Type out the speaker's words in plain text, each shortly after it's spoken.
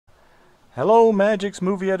Hello Magix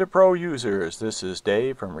Movie Edit Pro users, this is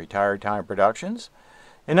Dave from Retired Time Productions,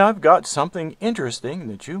 and I've got something interesting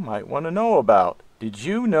that you might want to know about. Did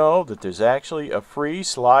you know that there's actually a free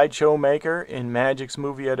slideshow maker in Magix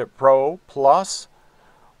Movie Edit Pro Plus?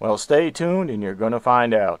 Well, stay tuned and you're going to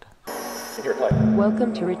find out.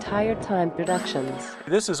 Welcome to Retired Time Productions.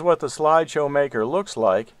 This is what the slideshow maker looks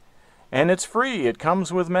like, and it's free. It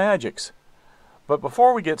comes with Magix. But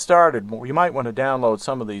before we get started, you might want to download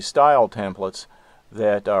some of these style templates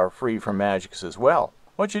that are free from Magix as well.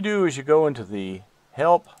 What you do is you go into the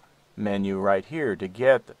Help menu right here to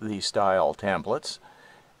get the style templates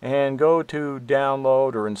and go to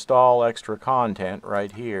Download or Install Extra Content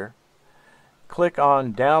right here. Click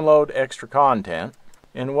on Download Extra Content,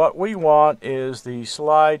 and what we want is the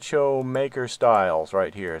slideshow maker styles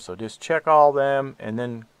right here. So just check all them and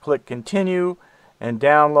then click Continue and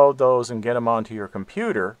download those and get them onto your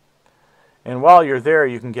computer. And while you're there,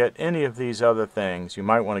 you can get any of these other things. You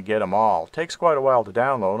might want to get them all. It takes quite a while to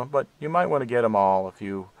download them, but you might want to get them all if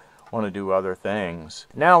you want to do other things.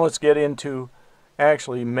 Now let's get into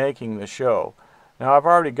actually making the show. Now I've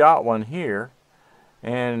already got one here,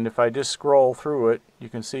 and if I just scroll through it, you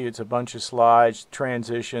can see it's a bunch of slides,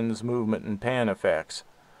 transitions, movement, and pan effects.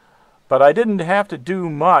 But I didn't have to do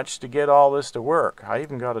much to get all this to work. I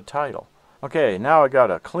even got a title. Okay, now I got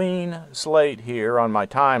a clean slate here on my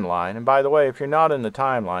timeline. And by the way, if you're not in the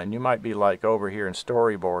timeline, you might be like over here in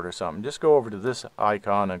Storyboard or something. Just go over to this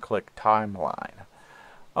icon and click Timeline.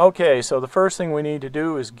 Okay, so the first thing we need to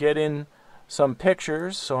do is get in some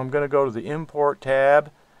pictures. So I'm going to go to the Import tab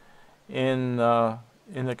in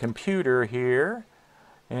the computer here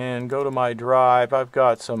and go to my drive. I've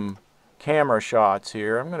got some camera shots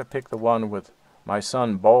here. I'm going to pick the one with my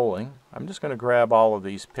son bowling. I'm just going to grab all of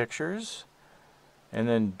these pictures and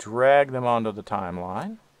then drag them onto the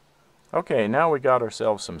timeline. Okay, now we got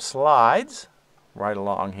ourselves some slides right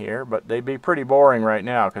along here, but they'd be pretty boring right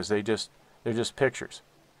now because they're just pictures.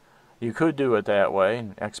 You could do it that way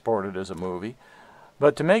and export it as a movie,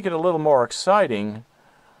 but to make it a little more exciting,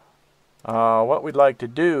 what we'd like to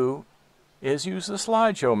do is use the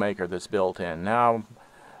slideshow maker that's built in. Now,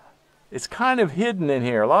 it's kind of hidden in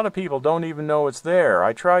here. A lot of people don't even know it's there.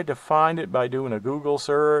 I tried to find it by doing a Google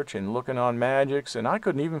search and looking on Magix, and I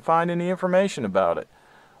couldn't even find any information about it.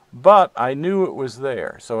 But I knew it was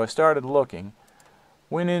there, so I started looking.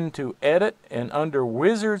 Went into Edit, and under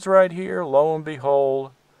Wizards right here, lo and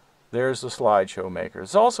behold, there's the slideshow maker.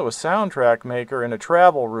 There's also a soundtrack maker and a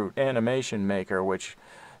travel route animation maker, which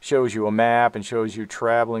shows you a map and shows you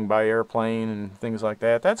traveling by airplane and things like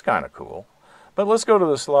that. That's kind of cool. But let's go to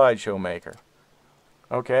the slideshow maker.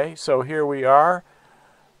 Okay, so here we are.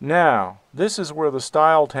 Now, this is where the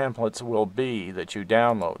style templates will be that you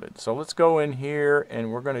downloaded. So let's go in here and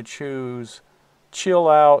we're going to choose Chill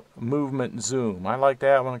Out Movement Zoom. I like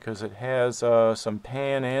that one because it has some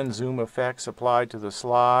pan and zoom effects applied to the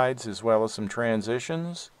slides as well as some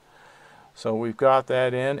transitions. So we've got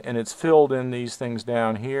that in, and it's filled in these things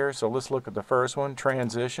down here. So let's look at the first one,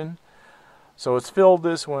 Transition. So it's filled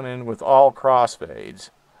this one in with all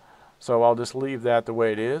crossfades. So I'll just leave that the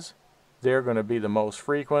way it is. They're going to be the most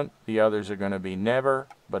frequent. The others are going to be never.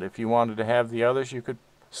 But if you wanted to have the others, you could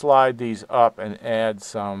slide these up and add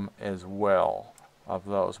some as well of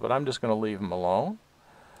those. But I'm just going to leave them alone.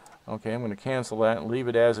 Okay, I'm going to cancel that and leave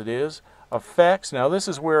it as it is. Effects. Now this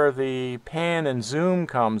is where the pan and zoom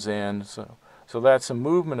comes in. So that's some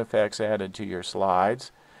movement effects added to your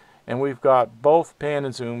slides. And we've got both pan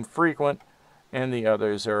and zoom frequent, and the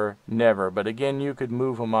others are never. But again, you could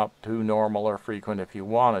move them up to normal or frequent if you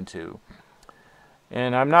wanted to.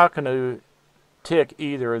 And I'm not going to tick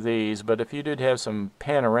either of these, but if you did have some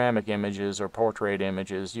panoramic images or portrait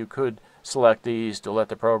images, you could select these to let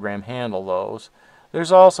the program handle those.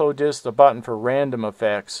 There's also just the button for random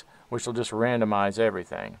effects, which will just randomize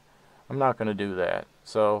everything. I'm not going to do that.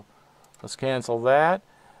 So let's cancel that.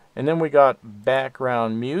 And then we got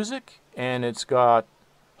background music, and it's got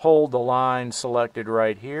Hold the Line selected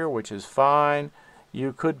right here, which is fine.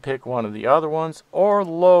 You could pick one of the other ones or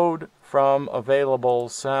load from available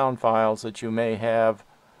sound files that you may have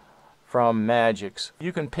from Magix.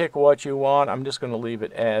 You can pick what you want. I'm just going to leave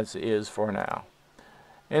it as is for now.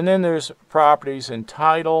 And then there's properties and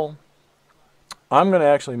title. I'm going to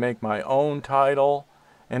actually make my own title.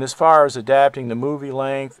 And as far as adapting the movie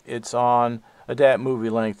length, it's on Adapt Movie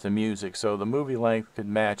Length to Music. So the movie length could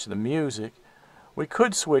match the music. We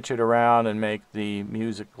could switch it around and make the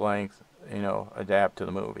music length, adapt to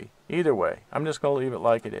the movie. Either way, I'm just going to leave it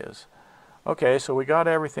like it is. Okay, so we got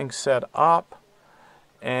everything set up,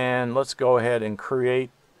 and let's go ahead and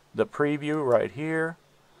create the preview right here.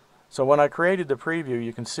 So when I created the preview,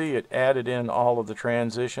 you can see it added in all of the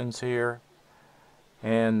transitions here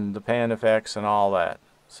and the pan effects and all that.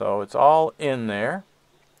 So it's all in there.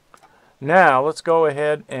 Now let's go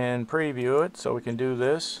ahead and preview it. So we can do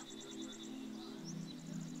this.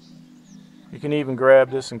 You can even grab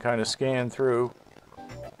this and kind of scan through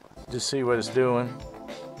to see what it's doing.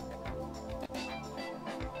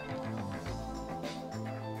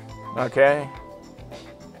 Okay.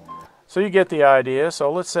 So you get the idea.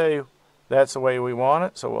 So let's say that's the way we want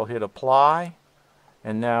it. So we'll hit apply,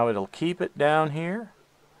 and now it'll keep it down here.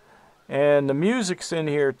 And the music's in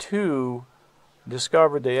here too.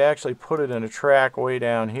 Discovered they actually put it in a track way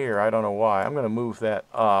down here. I don't know why. I'm going to move that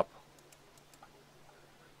up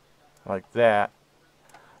like that.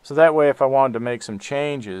 So that way if I wanted to make some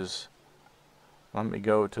changes, let me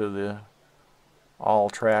go to the all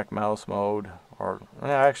track mouse mode, or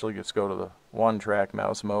actually let's go to the one track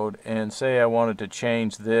mouse mode, and say I wanted to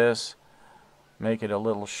change this, make it a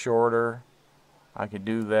little shorter. I could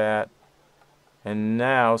do that. And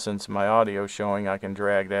now since my audio is showing, I can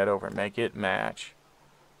drag that over and make it match.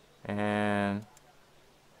 And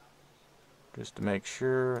just to make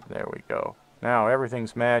sure, there we go. Now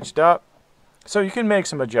everything's matched up. So you can make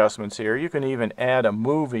some adjustments here. You can even add a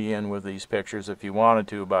movie in with these pictures if you wanted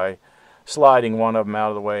to by sliding one of them out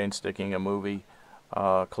of the way and sticking a movie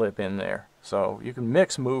clip in there. So you can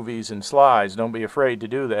mix movies and slides. Don't be afraid to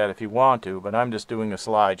do that if you want to, but I'm just doing a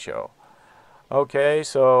slideshow. Okay,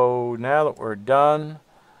 so now that we're done,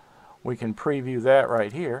 we can preview that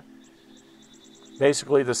right here.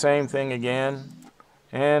 Basically the same thing again,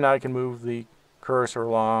 and I can move the cursor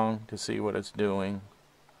along to see what it's doing.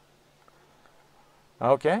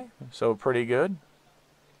 Okay, so pretty good.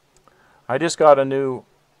 I just got a new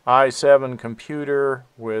i7 computer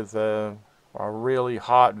with a really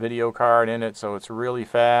hot video card in it, so it's really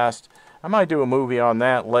fast. I might do a movie on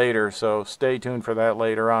that later, so stay tuned for that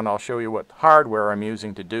later on. I'll show you what hardware I'm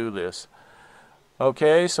using to do this.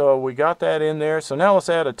 Okay, so we got that in there. So now let's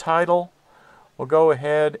add a title. We'll go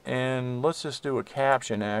ahead and let's just do a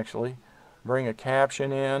caption actually. Bring a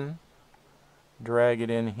caption in, drag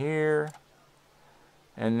it in here,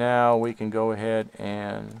 and now we can go ahead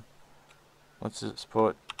and let's just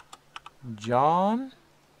put John,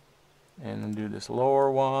 and then do this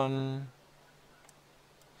lower one.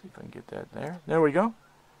 See if I can get that there. There we go.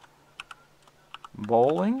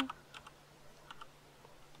 Bowling.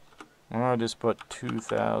 I'll just put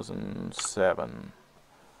 2007.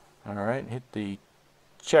 Alright, hit the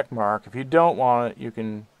check mark. If you don't want it, you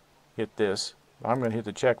can hit this. I'm going to hit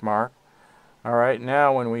the check mark. Alright,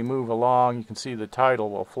 now when we move along, you can see the title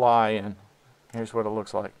will fly in. Here's what it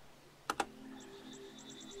looks like.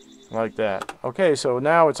 Like that. Okay, so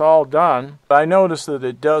now it's all done. I noticed that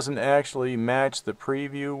it doesn't actually match the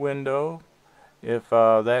preview window. If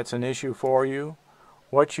that's an issue for you,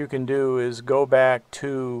 what you can do is go back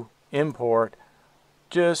to import,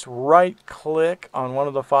 just right click on one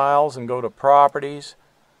of the files and go to properties,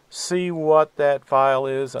 see what that file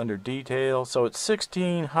is under details. So it's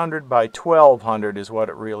 1600 by 1200 is what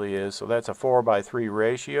it really is, so that's a 4:3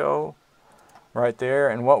 ratio right there.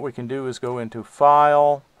 And what we can do is go into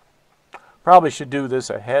file. Probably should do this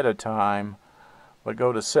ahead of time, but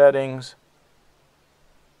go to settings,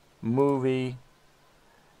 movie,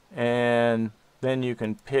 and then you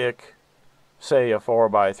can pick, say, a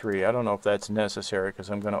 4:3. I don't know if that's necessary because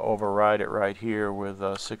I'm going to override it right here with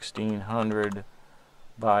 1600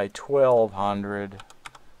 by 1200,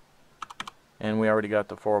 and we already got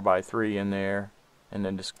the 4:3 in there, and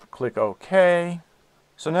then just click OK.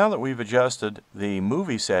 So now that we've adjusted the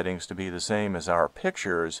movie settings to be the same as our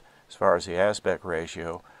pictures as far as the aspect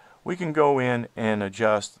ratio, we can go in and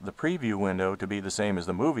adjust the preview window to be the same as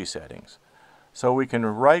the movie settings. So we can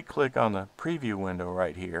right click on the preview window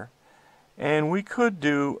right here, and we could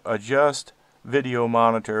do adjust video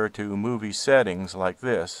monitor to movie settings like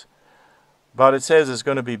this, but it says it's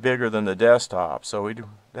going to be bigger than the desktop, so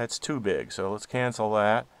that's too big. So let's cancel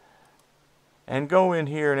that and go in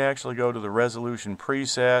here and actually go to the resolution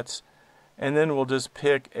presets, and then we'll just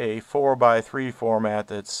pick a 4:3 format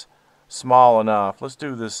that's small enough. Let's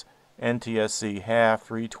do this NTSC half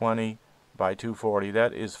 320 by 240.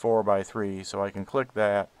 That is 4:3, so I can click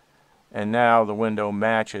that, and now the window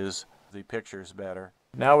matches the pictures better.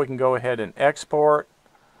 Now we can go ahead and export.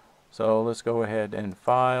 So let's go ahead and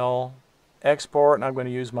file, export, and I'm going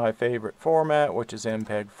to use my favorite format, which is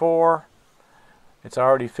MPEG-4. It's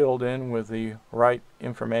already filled in with the right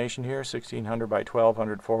information here, 1600 by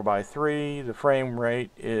 1200 4:3. The frame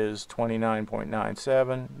rate is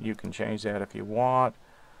 29.97. You can change that if you want.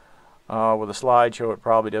 With a slideshow, it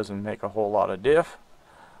probably doesn't make a whole lot of diff,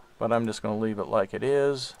 but I'm just going to leave it like it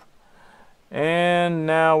is. And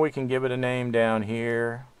now we can give it a name down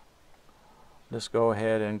here. Let's go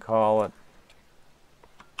ahead and call it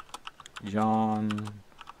John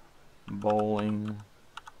Bowling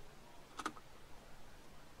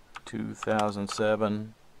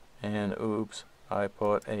 2007, and oops, I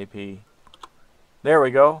put AP. There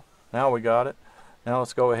we go. Now we got it. Now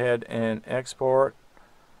let's go ahead and export.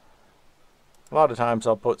 A lot of times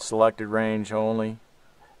I'll put selected range only.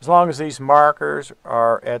 As long as these markers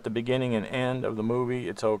are at the beginning and end of the movie,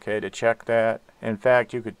 it's okay to check that. In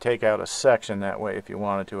fact, you could take out a section that way if you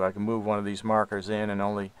wanted to. I can move one of these markers in and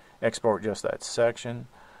only export just that section.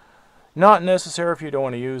 Not necessary if you don't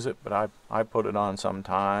want to use it, but I put it on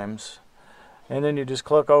sometimes. And then you just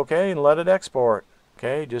click OK and let it export.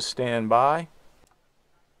 Okay, just stand by.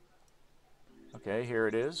 Okay, here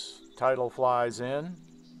it is. Title flies in.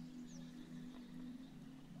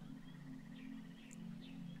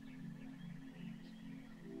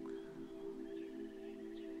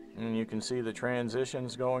 And you can see the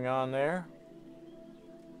transitions going on there.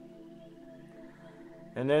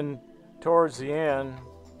 And then towards the end,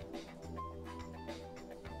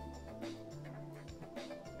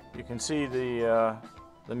 you can see the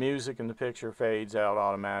music and the picture fades out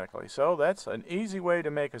automatically. So that's an easy way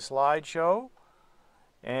to make a slideshow.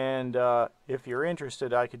 And if you're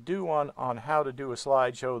interested, I could do one on how to do a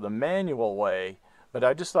slideshow the manual way, but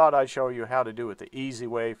I just thought I'd show you how to do it the easy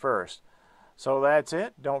way first. So that's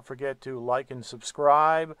it. Don't forget to like and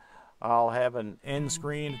subscribe. I'll have an end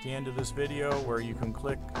screen at the end of this video where you can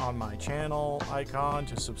click on my channel icon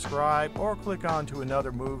to subscribe, or click on to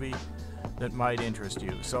another movie that might interest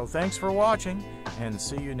you. So thanks for watching, and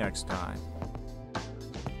see you next time.